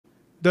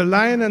The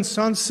lion and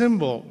sun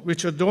symbol,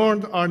 which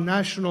adorned our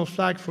national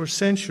flag for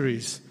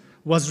centuries,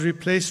 was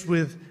replaced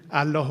with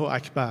Allahu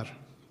Akbar.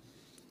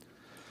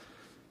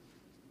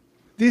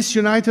 This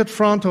united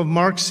front of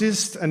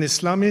Marxists and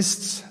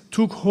Islamists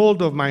took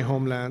hold of my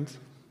homeland,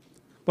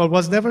 but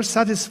was never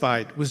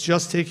satisfied with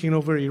just taking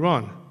over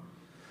Iran,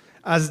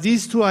 as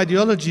these two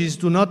ideologies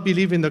do not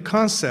believe in the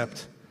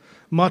concept,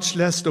 much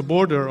less the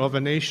border of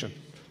a nation.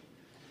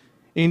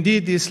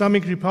 Indeed, the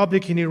Islamic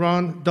Republic in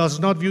Iran does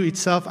not view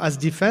itself as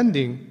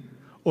defending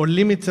or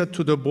limited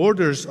to the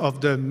borders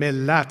of the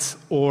Millat,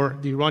 or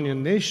the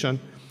Iranian nation,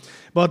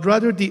 but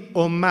rather the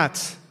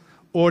Ummat,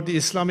 or the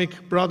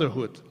Islamic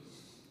Brotherhood.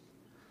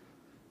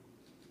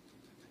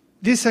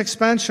 This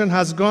expansion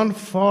has gone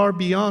far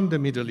beyond the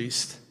Middle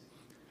East.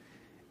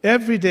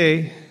 Every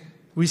day,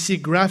 we see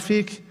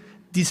graphic,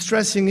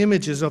 distressing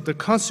images of the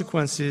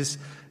consequences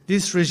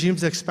this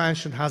regime's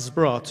expansion has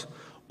brought,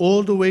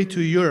 all the way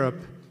to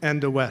Europe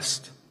and the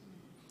West.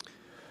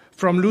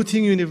 From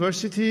looting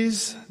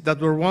universities that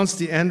were once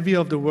the envy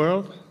of the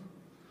world,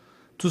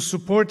 to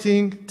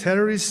supporting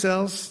terrorist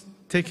cells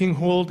taking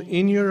hold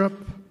in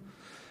Europe,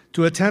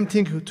 to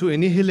attempting to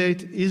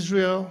annihilate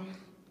Israel,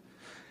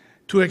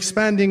 to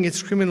expanding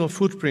its criminal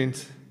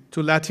footprint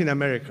to Latin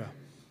America.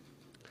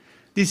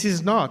 This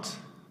is not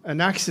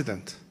an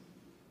accident.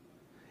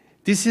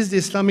 This is the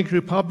Islamic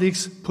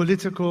Republic's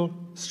political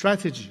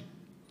strategy.